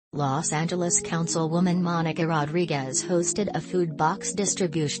Los Angeles Councilwoman Monica Rodriguez hosted a food box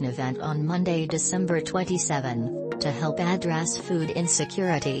distribution event on Monday, December 27, to help address food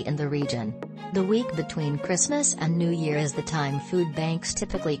insecurity in the region. The week between Christmas and New Year is the time food banks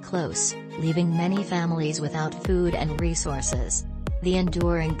typically close, leaving many families without food and resources. The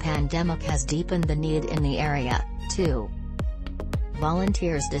enduring pandemic has deepened the need in the area, too.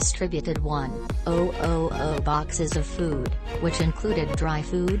 Volunteers distributed 1,000 boxes of food, which included dry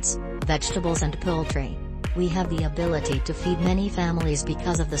foods, vegetables and poultry. We have the ability to feed many families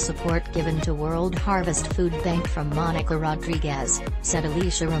because of the support given to World Harvest Food Bank from Monica Rodriguez, said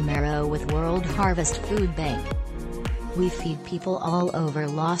Alicia Romero with World Harvest Food Bank. We feed people all over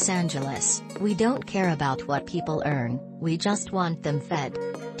Los Angeles. We don't care about what people earn, we just want them fed.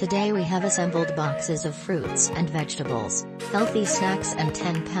 Today we have assembled boxes of fruits and vegetables, healthy snacks and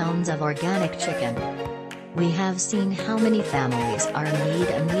 10 pounds of organic chicken. We have seen how many families are in need,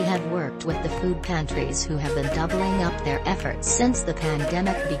 and we have worked with the food pantries who have been doubling up their efforts since the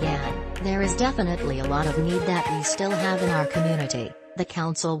pandemic began. There is definitely a lot of need that we still have in our community, the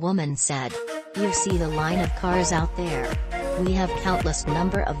councilwoman said. You see the line of cars out there. We have countless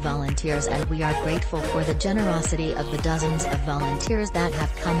number of volunteers, and we are grateful for the generosity of the dozens of volunteers that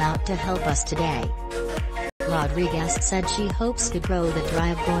have come out to help us today. Rodriguez said she hopes to grow the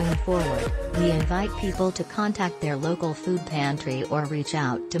drive going forward. We invite people to contact their local food pantry or reach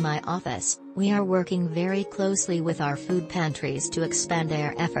out to my office. We are working very closely with our food pantries to expand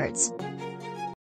their efforts.